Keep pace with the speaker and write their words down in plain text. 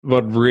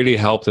what really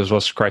helped us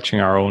was scratching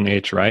our own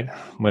itch, right?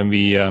 When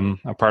we,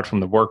 apart from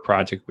the work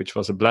project, which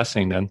was a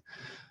blessing then,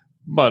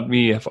 but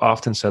we have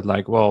often said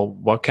like, well,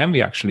 what can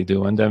we actually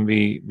do? And then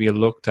we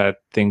looked at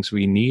things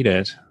we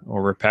needed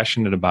or were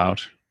passionate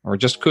about or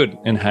just could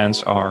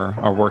enhance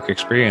our work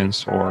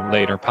experience or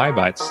later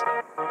PyBites.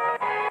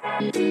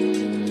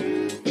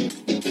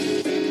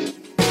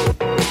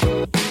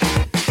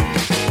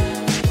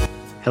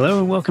 Hello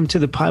and welcome to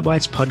the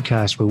PyBites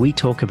podcast, where we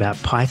talk about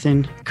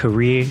Python,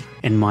 career,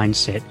 and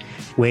mindset.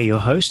 We're your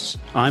hosts.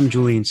 I'm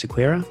Julian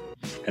Sequeira.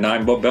 And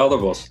I'm Bob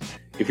Belderbos.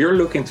 If you're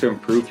looking to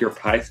improve your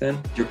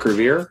Python, your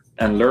career,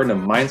 and learn a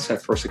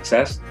mindset for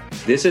success,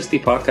 this is the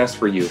podcast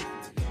for you.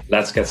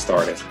 Let's get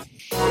started.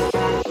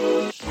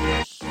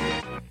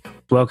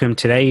 Welcome.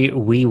 Today,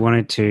 we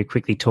wanted to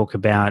quickly talk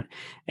about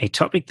a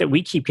topic that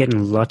we keep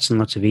getting lots and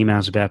lots of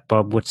emails about.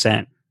 Bob, what's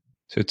that?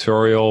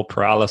 Tutorial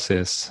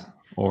paralysis.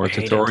 Or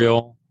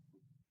tutorial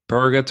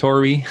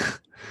purgatory.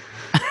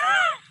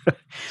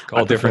 It's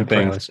called different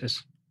things.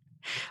 Paralysis.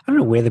 I don't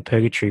know where the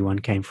purgatory one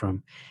came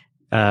from.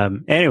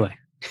 Anyway,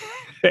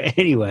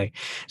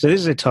 so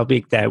this is a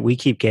topic that we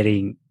keep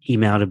getting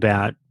emailed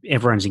about.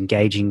 Everyone's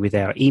engaging with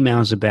our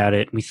emails about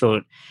it. We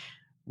thought,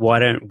 why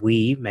don't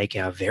we make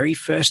our very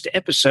first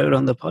episode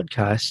on the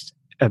podcast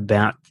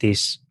about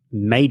this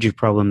major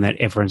problem that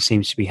everyone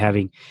seems to be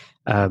having?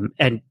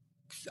 And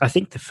I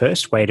think the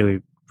first way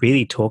to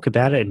really talk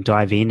about it and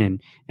dive in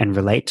and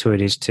relate to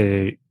it is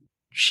to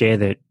share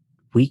that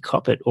we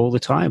cop it all the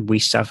time. We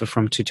suffer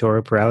from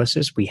tutorial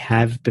paralysis. We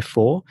have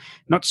before,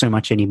 not so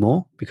much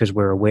anymore because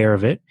we're aware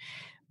of it,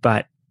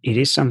 but it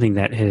is something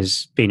that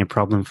has been a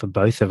problem for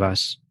both of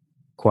us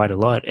quite a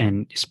lot,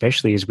 and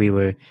especially as we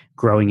were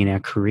growing in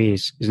our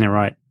careers. Isn't that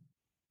right?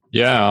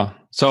 Yeah.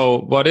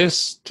 So what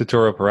is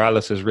tutorial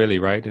paralysis really,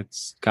 right?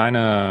 It's kind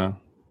of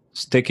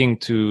sticking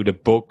to the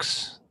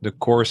books, the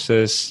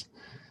courses,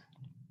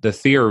 the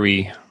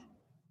theory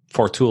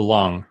for too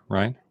long,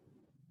 right?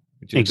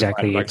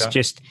 Exactly.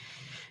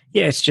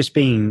 It's just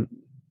being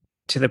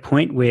to the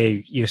point where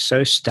you're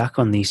so stuck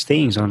on these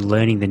things, on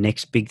learning the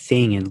next big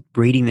thing and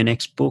reading the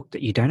next book,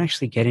 that you don't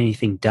actually get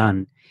anything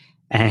done.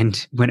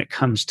 And when it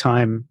comes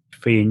time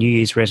for your New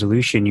Year's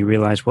resolution, you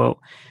realize,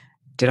 well,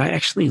 did I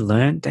actually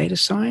learn data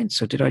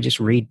science, or did I just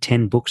read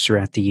 10 books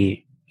throughout the year?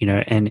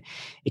 And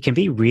it can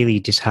be really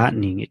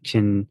disheartening. It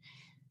can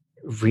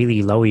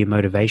really lower your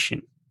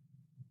motivation.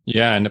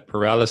 Yeah, and the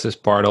paralysis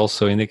part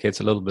also indicates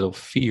a little bit of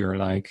fear,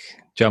 like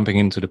jumping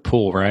into the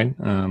pool, right?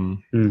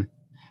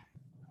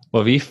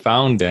 What we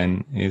found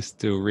then is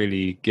to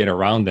really get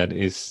around that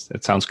is,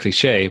 it sounds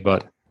cliche,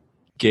 but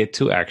get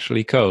to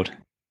actually code.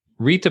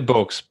 Read the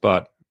books,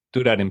 but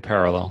do that in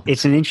parallel.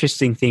 It's an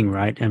interesting thing,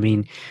 right? I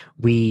mean,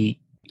 we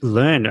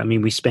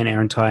spent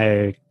our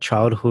entire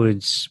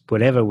childhoods,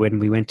 whatever, when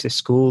we went to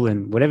school,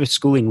 and whatever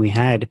schooling we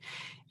had,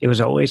 it was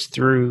always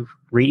through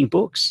reading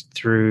books,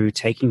 through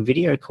taking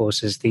video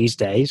courses these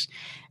days.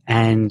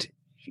 And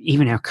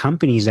even our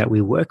companies that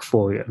we work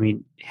for, I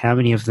mean, how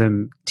many of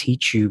them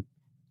teach you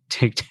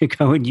to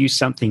go and use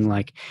something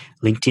like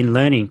LinkedIn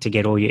Learning to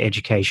get all your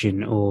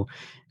education, or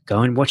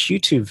go and watch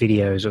YouTube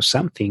videos or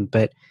something?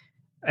 But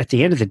at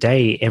the end of the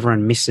day,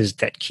 everyone misses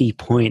that key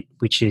point,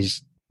 which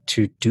is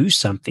to do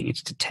something.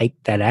 It's to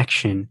take that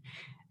action.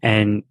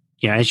 And,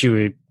 as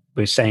you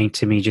were saying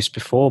to me just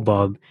before,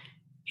 Bob,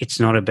 it's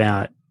not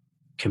about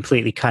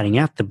completely cutting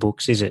out the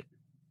books, is it?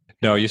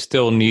 No, you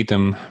still need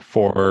them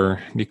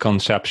for the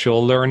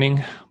conceptual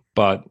learning.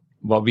 But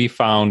what we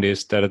found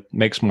is that it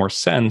makes more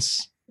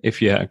sense if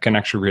you can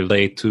actually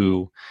relate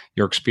to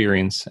your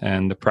experience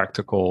and the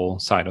practical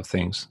side of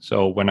things.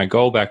 So when I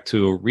go back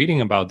to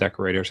reading about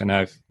decorators, and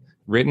I've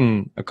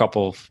written a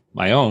couple of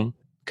my own,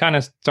 kind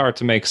of start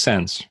to make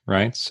sense,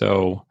 right?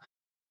 So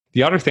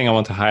the other thing I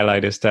want to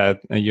highlight is that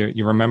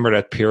you remember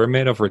that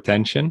pyramid of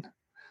retention?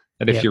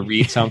 That if you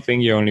read something,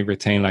 you only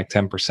retain like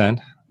 10%.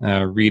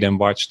 Read and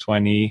watch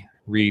 20,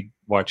 read,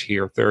 watch,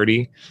 hear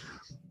 30.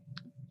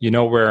 You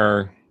know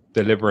where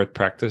deliberate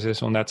practice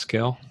is on that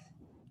scale?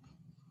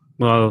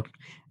 Well, are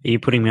you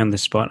putting me on the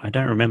spot? I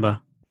don't remember.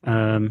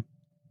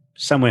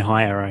 Somewhere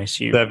higher, I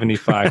assume.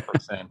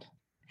 75%.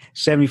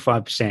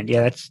 75%.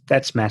 Yeah,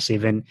 that's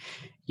massive. And,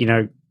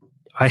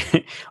 I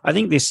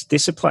think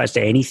this applies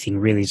to anything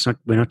really.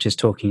 We're not just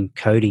talking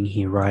coding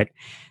here, right?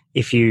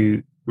 If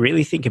you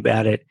really think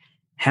about it,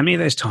 how many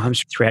of those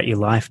times throughout your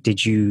life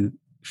did you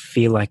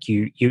feel like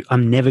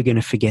I'm never going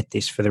to forget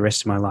this for the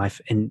rest of my life?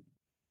 And,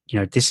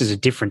 this is a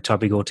different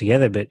topic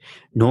altogether, but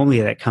normally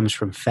that comes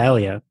from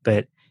failure.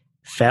 But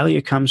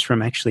failure comes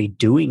from actually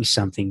doing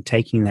something,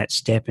 taking that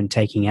step and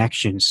taking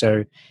action.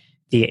 So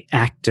the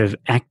act of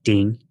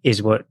acting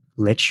is what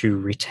lets you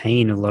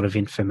retain a lot of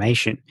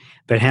information.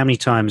 But how many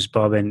times,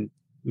 Bob, and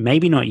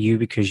maybe not you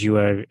because you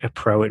are a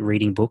pro at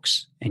reading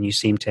books and you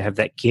seem to have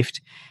that gift,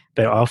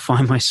 but I'll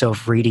find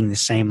myself reading the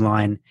same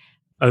line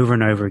over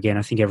and over again.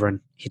 I think everyone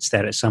hits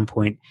that at some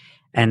point.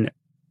 And,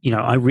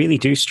 I really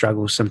do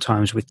struggle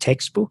sometimes with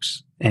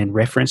textbooks and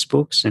reference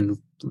books and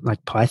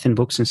like Python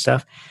books and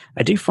stuff.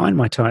 I do find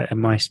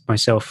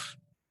myself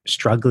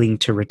struggling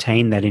to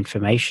retain that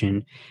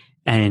information.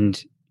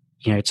 And,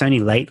 it's only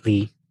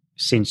lately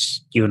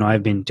since you and I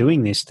have been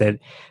doing this that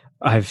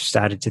I've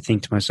started to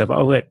think to myself,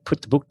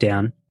 put the book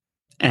down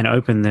and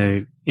open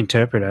the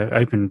interpreter,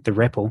 open the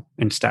REPL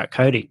and start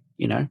coding,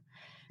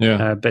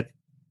 Yeah. But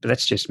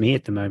that's just me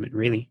at the moment,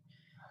 really.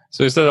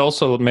 So is that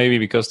also maybe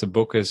because the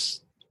book is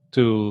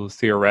too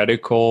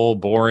theoretical,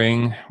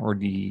 boring, or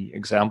the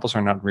examples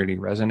are not really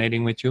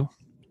resonating with you?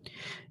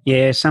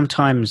 Yeah,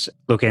 sometimes,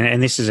 look,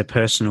 and this is a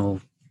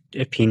personal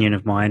opinion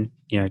of mine,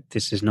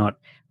 this is not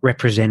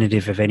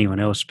representative of anyone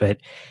else, but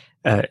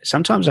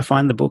sometimes I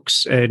find the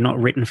books are not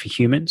written for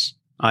humans.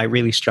 I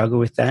really struggle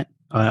with that.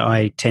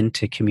 I tend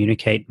to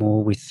communicate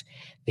more with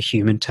the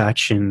human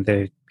touch and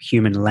the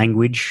human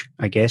language,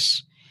 I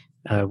guess,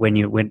 when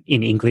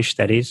in English,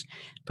 that is.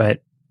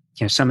 But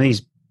some of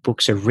these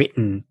books are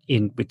written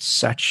with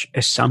such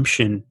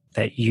assumption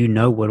that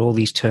what all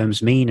these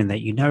terms mean and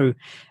that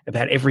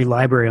about every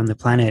library on the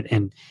planet.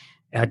 And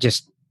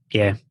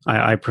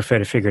I prefer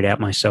to figure it out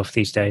myself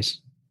these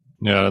days.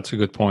 Yeah, that's a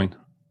good point.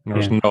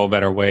 There's no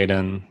better way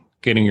than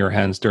getting your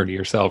hands dirty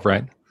yourself,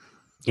 right?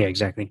 Yeah,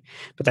 exactly.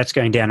 But that's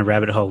going down a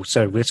rabbit hole.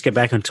 So let's get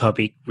back on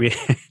topic.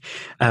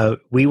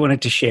 We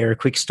wanted to share a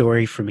quick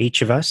story from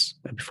each of us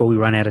before we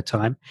run out of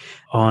time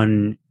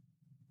on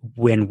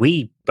when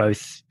we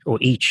both or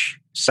each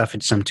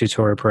suffered some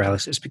tutorial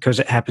paralysis, because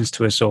it happens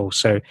to us all.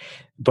 So,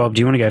 Bob,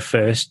 do you want to go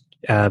first?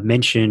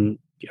 Mention,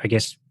 I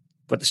guess,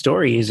 what the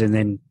story is and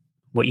then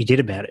what you did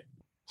about it.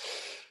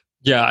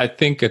 Yeah, I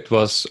think it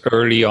was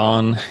early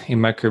on in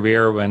my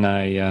career when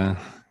I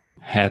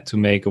had to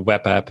make a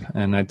web app,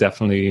 and I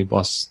definitely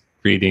was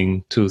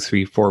reading 2,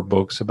 3, 4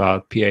 books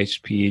about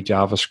PHP,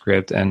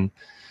 JavaScript, and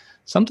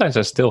sometimes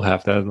I still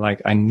have that.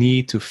 Like, I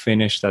need to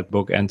finish that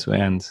book end to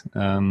end.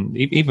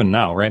 Even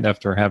now, right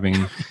after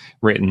having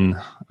written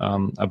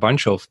a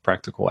bunch of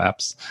practical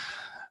apps.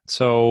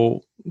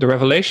 So the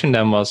revelation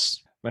then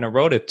was when I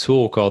wrote a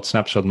tool called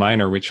Snapshot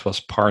Miner, which was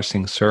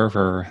parsing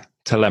server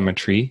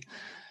telemetry.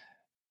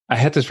 I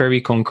had this very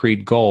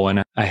concrete goal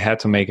and I had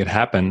to make it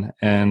happen.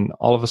 And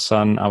all of a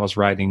sudden I was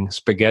writing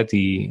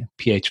spaghetti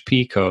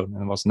PHP code.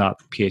 And it was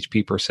not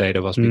PHP per se.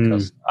 That was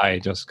because I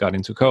just got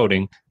into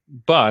coding.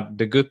 But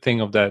the good thing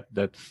of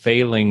that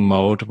failing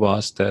mode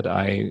was that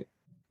I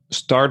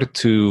started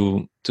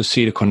to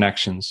see the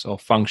connections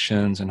of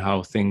functions and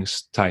how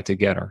things tie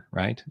together,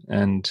 right?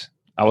 And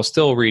I was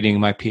still reading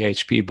my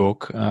PHP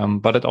book,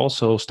 but it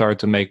also started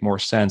to make more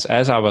sense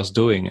as I was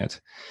doing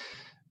it.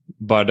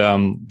 But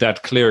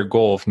that clear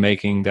goal of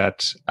making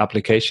that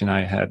application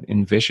I had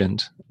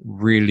envisioned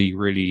really,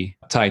 really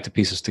tied the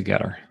pieces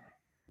together.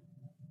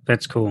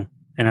 That's cool.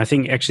 And I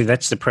think actually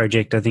that's the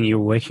project I think you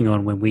were working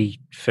on when we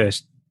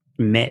first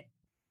met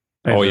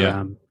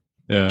over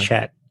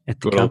chat at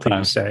the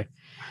company. So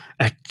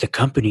at the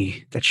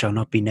company that shall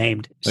not be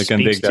named. They can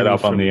dig that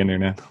up on the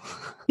internet.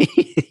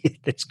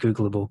 That's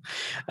Googleable.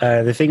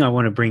 The thing I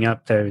want to bring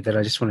up, though, that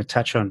I just want to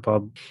touch on,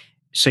 Bob.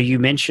 So you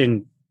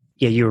mentioned,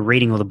 you were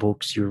reading all the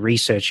books, you were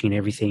researching and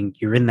everything.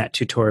 You're in that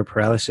tutorial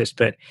paralysis,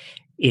 but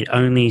it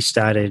only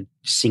started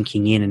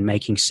sinking in and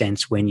making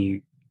sense when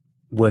you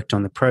worked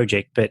on the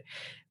project. But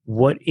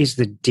what is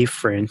the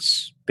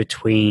difference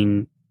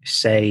between,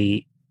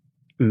 say,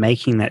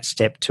 making that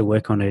step to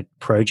work on a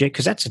project?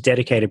 Because that's a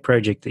dedicated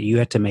project that you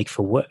had to make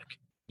for work.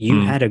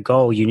 You had a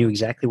goal, you knew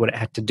exactly what it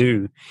had to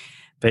do,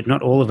 but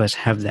not all of us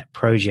have that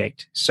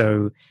project.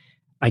 So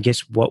I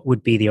guess what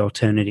would be the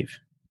alternative?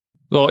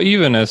 Well,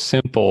 even a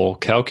simple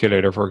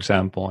calculator, for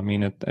example, I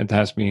mean, it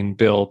has been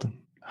built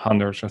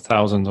hundreds or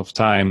thousands of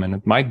times, and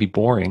it might be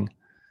boring,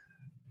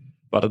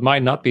 but it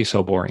might not be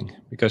so boring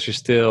because you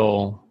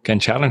still can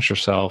challenge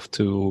yourself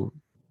to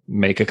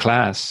make a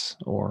class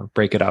or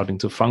break it out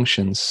into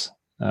functions.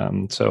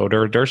 So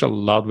there's a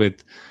lot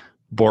with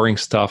boring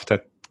stuff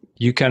that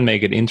you can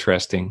make it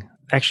interesting.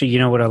 Actually, you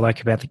know what I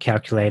like about the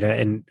calculator,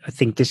 and I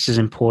think this is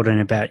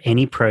important about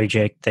any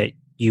project that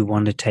you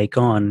want to take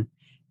on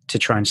to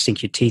try and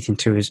sink your teeth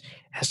into, is it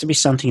has to be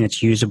something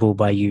that's usable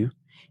by you.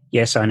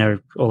 Yes, I know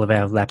all of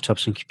our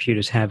laptops and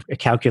computers have a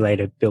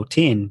calculator built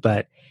in,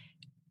 but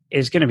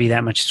it's going to be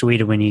that much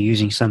sweeter when you're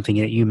using something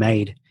that you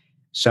made.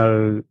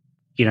 So,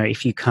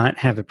 if you can't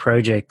have a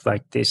project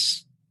like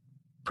this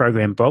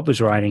program Bob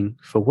was writing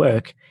for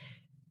work,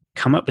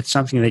 come up with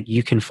something that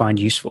you can find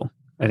useful.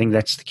 I think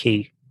that's the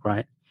key,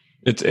 right?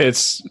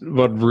 It's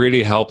what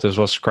really helped us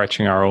was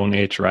scratching our own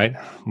itch, right?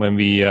 When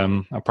we,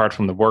 apart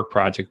from the work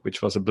project,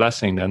 which was a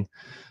blessing then,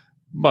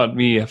 but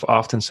we have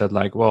often said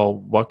like, well,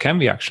 what can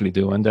we actually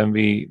do? And then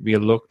we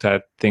looked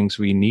at things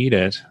we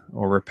needed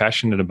or were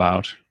passionate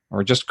about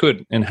or just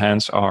could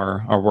enhance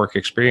our work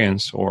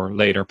experience or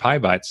later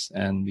PyBites.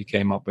 And we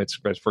came up with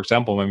scripts. For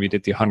example, when we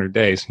did the 100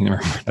 days,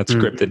 that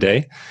script a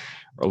day,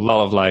 a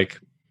lot of like,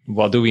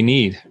 what do we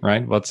need,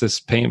 right? What is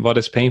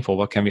painful?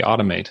 What can we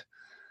automate?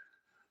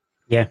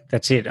 Yeah,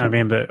 that's it. I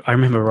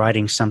remember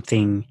writing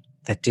something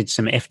that did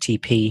some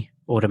FTP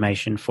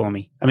automation for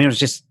me. I mean, it was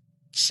just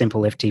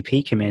simple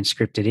FTP command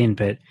scripted in,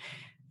 but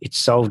it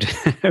solved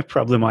a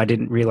problem I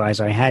didn't realize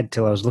I had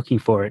till I was looking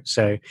for it.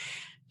 So,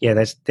 Yeah,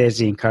 there's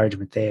the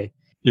encouragement there.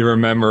 You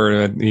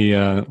remember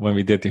the when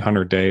we did the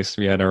 100 days,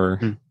 we had our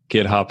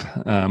GitHub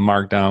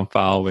markdown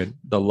file with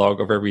the log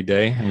of every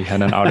day, and we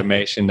had an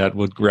automation that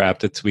would grab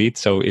the tweet.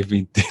 So if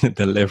we didn't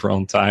deliver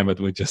on time, it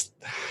would just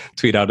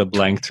tweet out a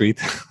blank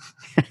tweet.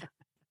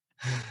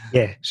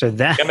 Yeah, so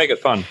that can make it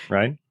fun,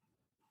 right?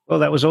 Well,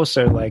 that was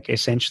also like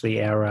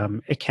essentially our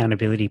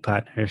accountability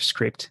partner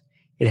script.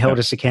 It held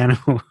us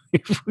accountable.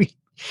 If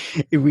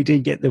we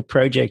did get the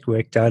project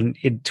work done,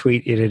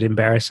 it'd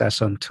embarrass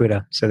us on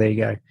Twitter. So there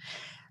you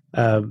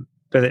go.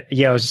 But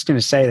yeah, I was just going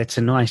to say that's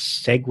a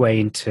nice segue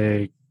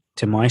into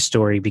my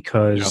story,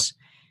 because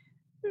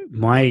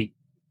my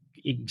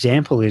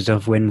example is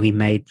of when we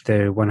made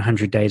the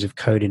 100 Days of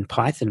Code in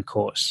Python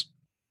course.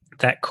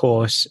 That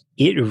course,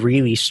 it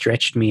really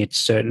stretched me at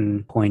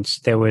certain points.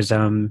 There was,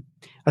 I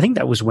think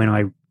that was when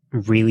I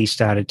really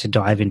started to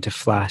dive into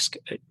Flask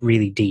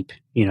really deep,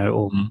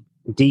 or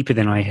deeper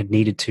than I had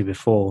needed to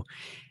before.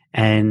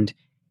 And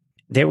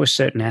there were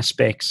certain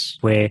aspects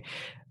where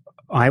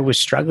I was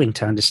struggling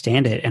to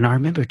understand it. And I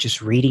remember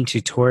just reading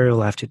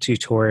tutorial after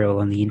tutorial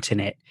on the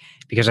internet,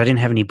 because I didn't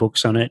have any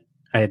books on it.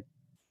 I had,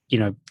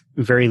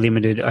 very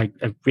limited. I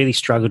really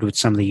struggled with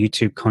some of the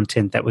YouTube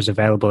content that was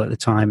available at the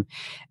time.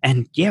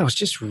 And I was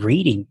just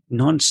reading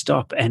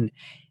nonstop, and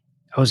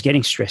I was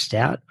getting stressed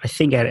out. I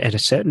think at a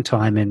certain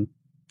time, and,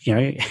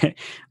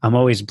 I'm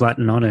always blunt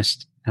and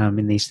honest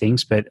in these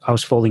things, but I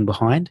was falling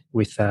behind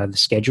with the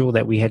schedule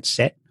that we had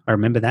set. I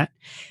remember that.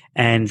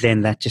 And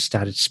then that just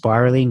started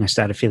spiraling. I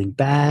started feeling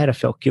bad. I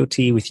felt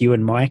guilty with you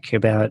and Mike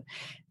about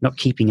not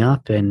keeping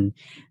up. And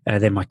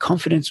then my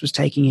confidence was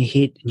taking a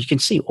hit. And you can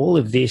see all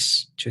of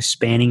this just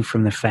spanning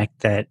from the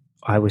fact that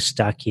I was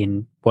stuck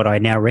in what I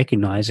now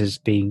recognize as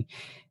being,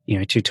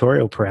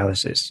 tutorial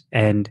paralysis.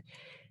 And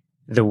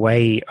the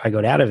way I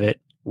got out of it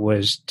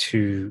was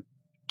to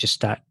just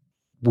start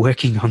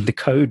working on the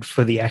code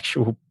for the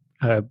actual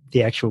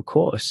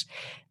course.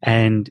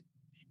 And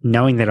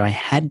knowing that I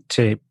had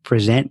to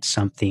present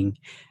something,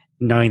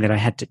 knowing that I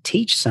had to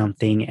teach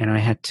something, and I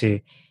had to,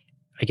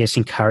 I guess,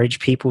 encourage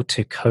people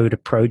to code a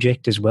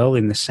project as well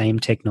in the same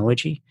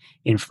technology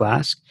in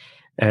Flask.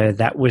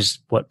 That was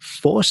what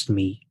forced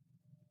me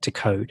to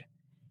code.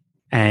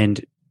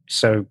 And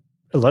so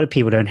a lot of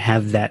people don't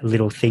have that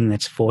little thing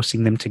that's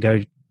forcing them to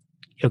go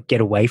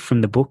get away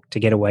from the book, to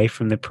get away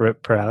from the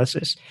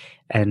paralysis,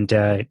 and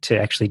to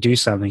actually do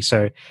something.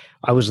 So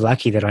I was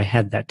lucky that I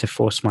had that to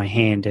force my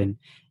hand. And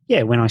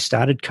when I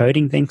started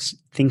coding, things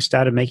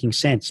started making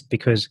sense,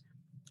 because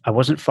I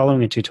wasn't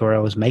following a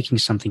tutorial. I was making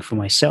something for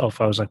myself.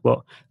 I was like,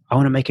 well, I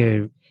want to make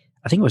I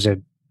think it was a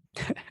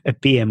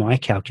BMI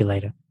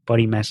calculator,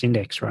 body mass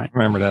index, right?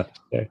 Remember that.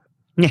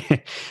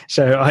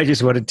 So I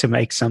just wanted to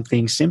make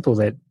something simple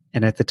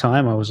and at the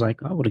time I was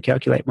like, I want to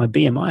calculate my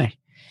BMI.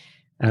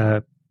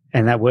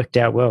 And that worked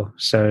out well.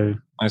 So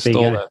I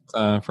stole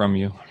that from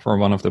you for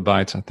one of the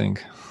bites, I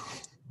think.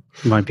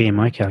 My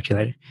BMI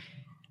calculator.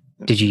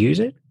 Did you use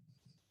it?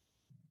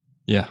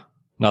 Yeah,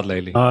 not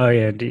lately. Oh,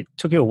 yeah. It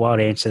took you a while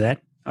to answer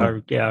that.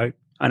 I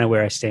know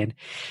where I stand.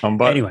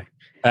 But anyway,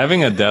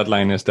 having a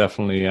deadline is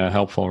definitely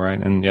helpful, right?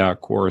 And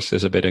of course,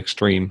 is a bit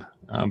extreme.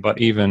 But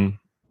even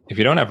if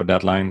you don't have a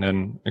deadline,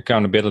 then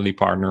accountability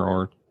partner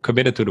or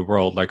committed to the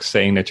world, like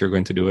saying that you're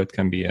going to do it,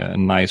 can be a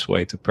nice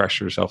way to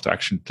pressure yourself to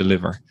actually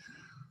deliver.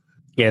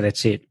 Yeah,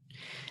 that's it.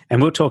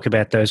 And we'll talk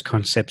about those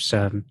concepts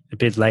a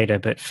bit later.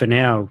 But for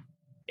now,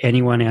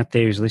 anyone out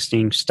there who's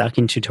listening, stuck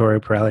in tutorial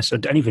paralysis, or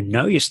don't even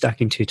know you're stuck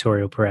in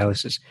tutorial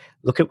paralysis,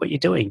 look at what you're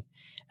doing.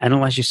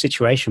 Analyze your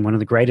situation. One of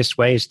the greatest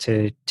ways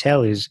to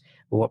tell is,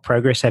 well, what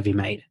progress have you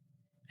made?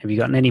 Have you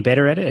gotten any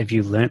better at it? Have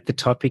you learnt the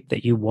topic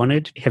that you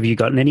wanted? Have you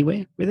gotten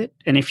anywhere with it?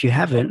 And if you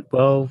haven't,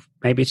 well,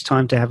 maybe it's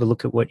time to have a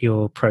look at what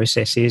your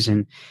process is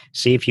and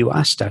see if you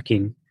are stuck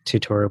in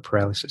tutorial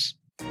paralysis.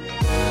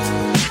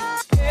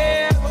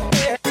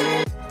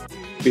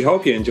 We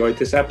hope you enjoyed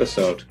this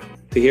episode.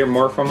 To hear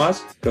more from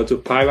us, go to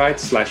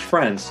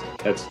pybit/friends.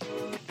 That's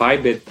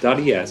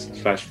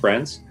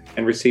pybit.es/friends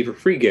and receive a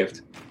free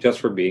gift just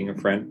for being a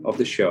friend of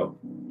the show.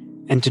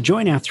 And to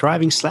join our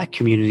thriving Slack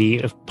community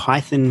of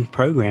Python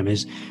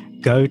programmers,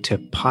 go to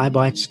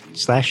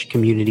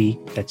pybit/community.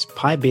 That's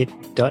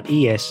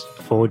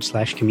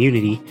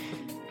pybit.es/community.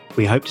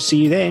 We hope to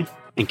see you there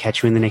and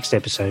catch you in the next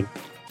episode.